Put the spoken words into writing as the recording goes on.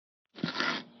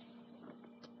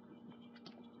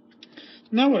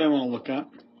Now what I want to look at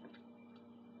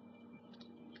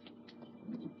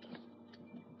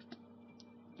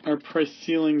are price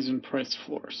ceilings and price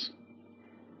floors.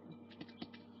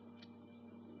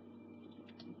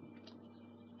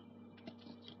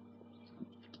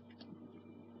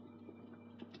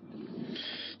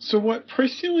 So what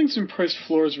price ceilings and price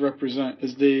floors represent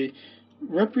is they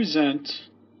represent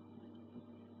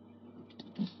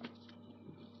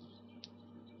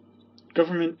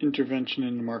government intervention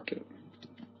in the market.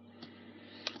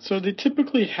 So they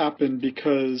typically happen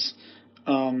because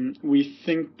we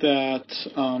think that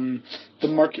the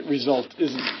market result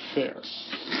isn't fair.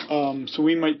 So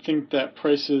we might think that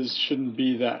prices shouldn't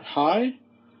be that high,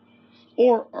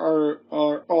 or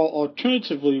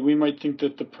alternatively, we might think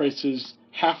that the prices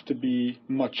have to be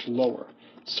much lower.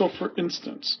 So for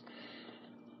instance,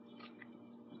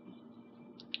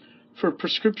 for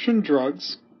prescription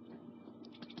drugs,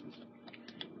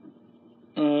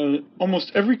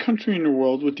 almost every country in the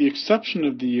world, with the exception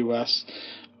of the U.S.,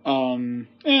 and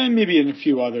maybe in a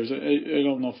few others, I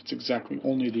don't know if it's exactly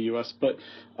only the U.S., but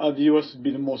the U.S. would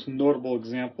be the most notable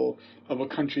example of a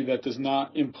country that does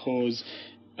not impose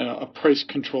a price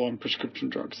control on prescription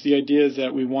drugs. The idea is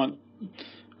that we want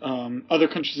other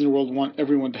countries in the world want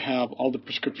everyone to have all the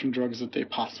prescription drugs that they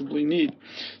possibly need.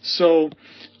 So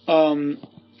when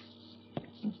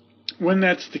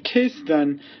that's the case,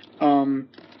 then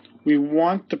we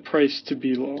want the price to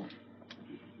be low.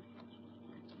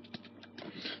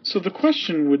 So the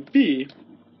question would be,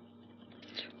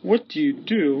 what do you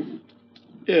do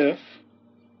if,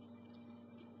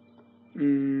 I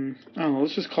don't know,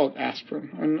 let's just call it aspirin.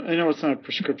 I know it's not a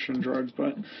prescription drug,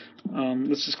 but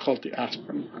let's just call it the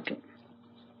aspirin market.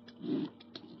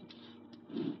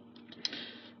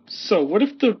 So what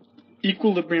if the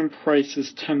equilibrium price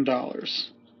is $10?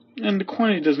 And the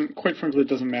quantity doesn't, quite frankly, it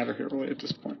doesn't matter here really at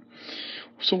this point.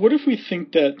 So what if we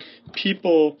think that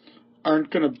people aren't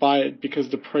going to buy it because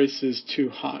the price is too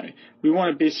high? We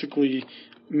want to basically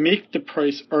make the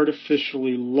price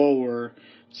artificially lower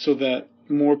so that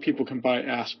more people can buy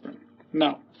aspirin.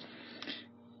 Now,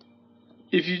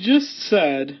 if you just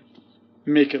said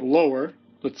make it lower,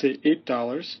 let's say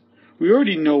 $8, we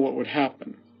already know what would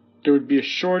happen. There would be a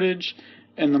shortage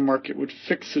and the market would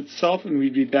fix itself and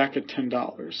we'd be back at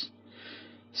 $10.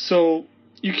 So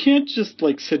you can't just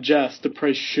suggest the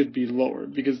price should be lower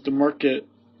because the market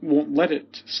won't let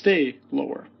it stay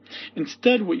lower.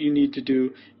 Instead, what you need to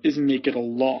do is make it a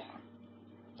law.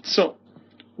 So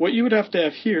what you would have to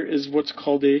have here is what's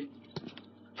called a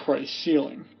price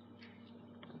ceiling.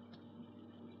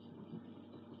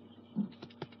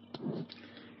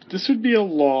 This would be a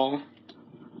law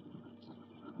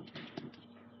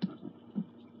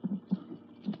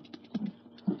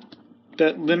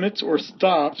that limits or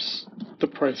stops the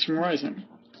price from rising.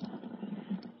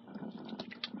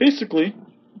 Basically,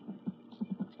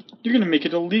 you're going to make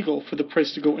it illegal for the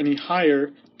price to go any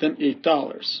higher than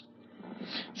 $8.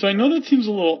 So I know that seems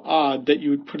a little odd that you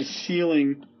would put a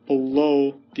ceiling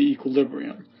below the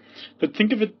equilibrium, but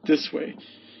think of it this way.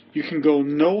 You can go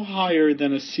no higher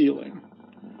than a ceiling.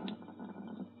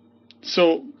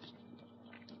 So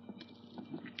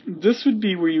this would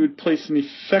be where you would place an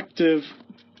effective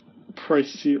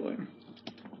price ceiling.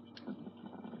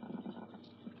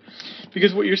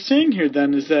 Because what you're saying here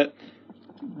then is that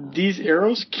these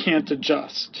arrows can't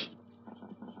adjust.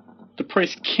 The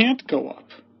price can't go up.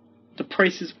 The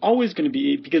price is always going to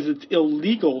be 8 because it's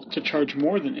illegal to charge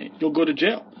more than 8. You'll go to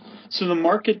jail. So the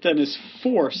market then is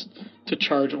forced to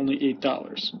charge only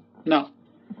 $8. Now,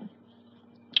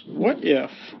 what if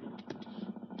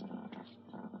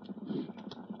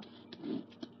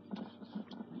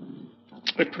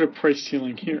I put a price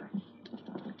ceiling here?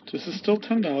 This is still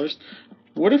 $10.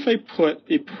 What if I put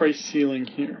a price ceiling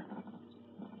here?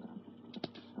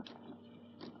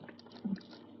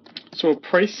 So a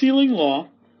price ceiling law,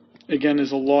 again,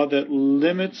 is a law that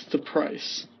limits the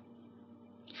price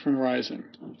from rising.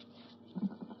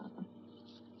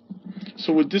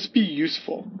 So would this be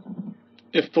useful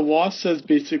if the law says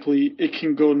basically it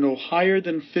can go no higher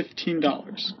than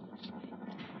 $15?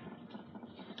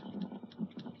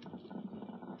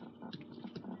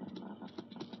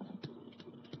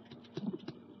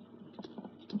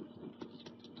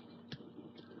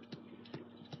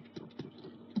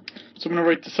 So I'm going to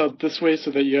write this out this way so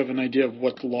that you have an idea of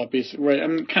what the law basically, right,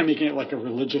 I'm kind of making it like a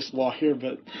religious law here,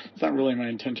 but it's not really my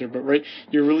intent here, but right,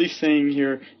 you're really saying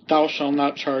here, thou shalt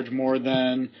not charge more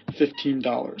than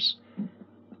 $15.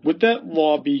 Would that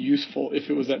law be useful if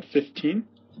it was at 15?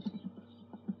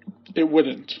 It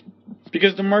wouldn't,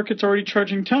 because the market's already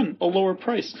charging 10, a lower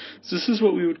price. So this is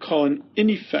what we would call an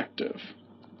ineffective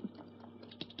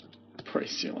price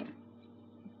ceiling.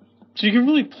 So you can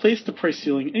really place the price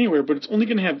ceiling anywhere, but it's only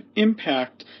going to have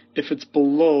impact if it's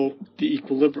below the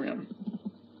equilibrium.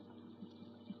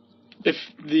 If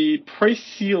the price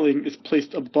ceiling is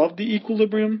placed above the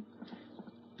equilibrium,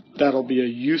 that'll be a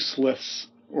useless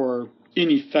or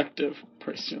ineffective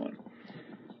price ceiling.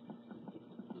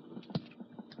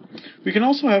 We can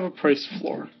also have a price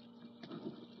floor.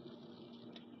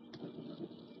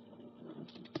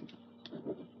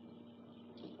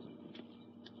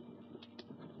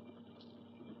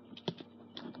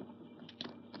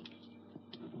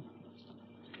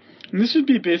 And this would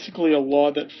be basically a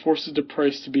law that forces the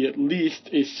price to be at least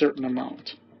a certain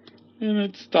amount, and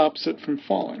it stops it from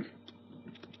falling.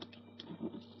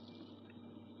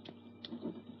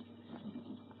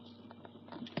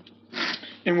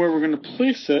 And where we're going to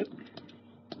place it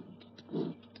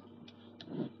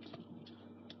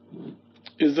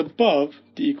is above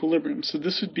the equilibrium. So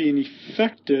this would be an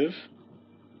effective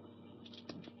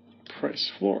price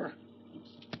floor.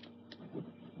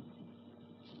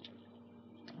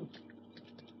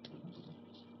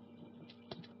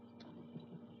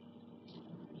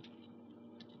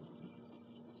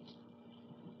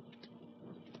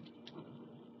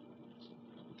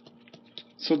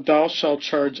 So thou shalt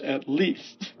charge at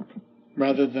least,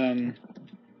 rather than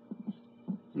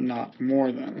not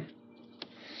more than.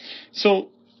 So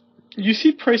you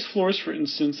see price floors, for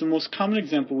instance. The most common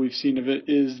example we've seen of it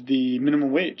is the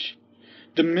minimum wage.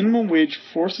 The minimum wage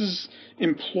forces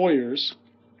employers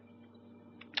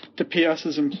to pay us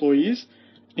as employees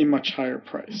a much higher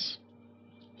price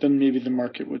than maybe the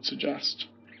market would suggest.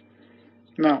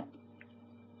 Now,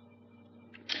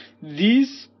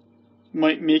 these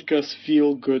might make us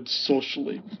feel good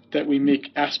socially, that we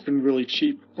make aspirin really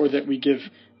cheap, or that we give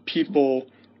people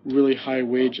really high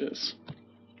wages.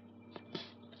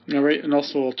 All right, and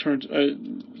also I'll turn,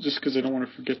 just because I don't want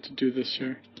to forget to do this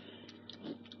here.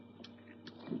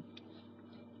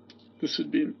 This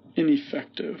would be an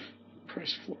ineffective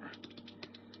price floor.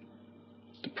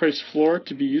 The price floor,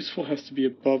 to be useful, has to be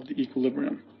above the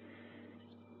equilibrium.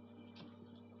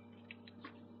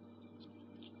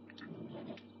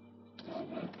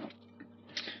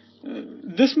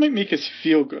 This might make us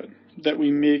feel good, that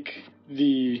we make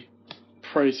the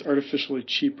price artificially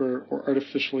cheaper or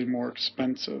artificially more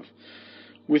expensive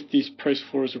with these price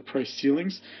floors or price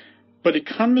ceilings, but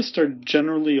economists are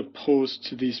generally opposed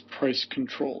to these price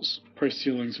controls, price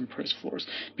ceilings and price floors,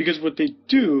 because what they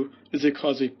do is they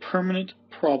cause a permanent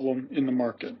problem in the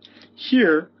market.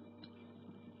 Here,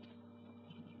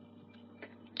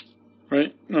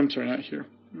 right? No, I'm sorry, not here.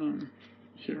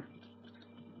 Here.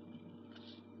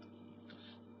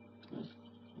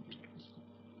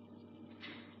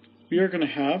 We are going to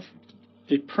have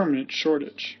a permanent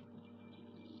shortage.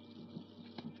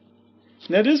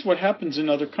 And that is what happens in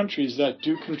other countries that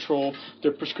do control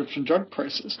their prescription drug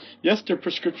prices. Yes, their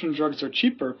prescription drugs are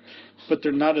cheaper, but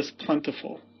they're not as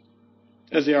plentiful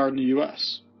as they are in the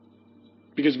U.S.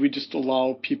 because we just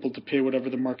allow people to pay whatever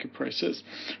the market price is.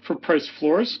 For price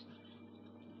floors,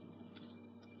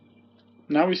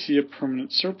 now we see a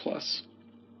permanent surplus.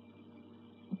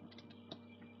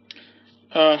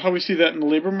 How we see that in the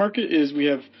labor market is we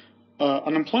have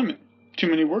unemployment, too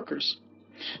many workers.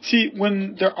 See,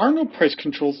 when there are no price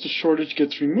controls, the shortage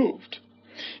gets removed.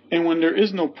 And when there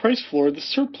is no price floor, the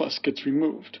surplus gets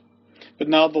removed. But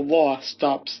now the law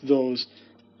stops those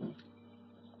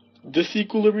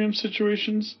disequilibrium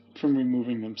situations from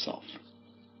removing themselves.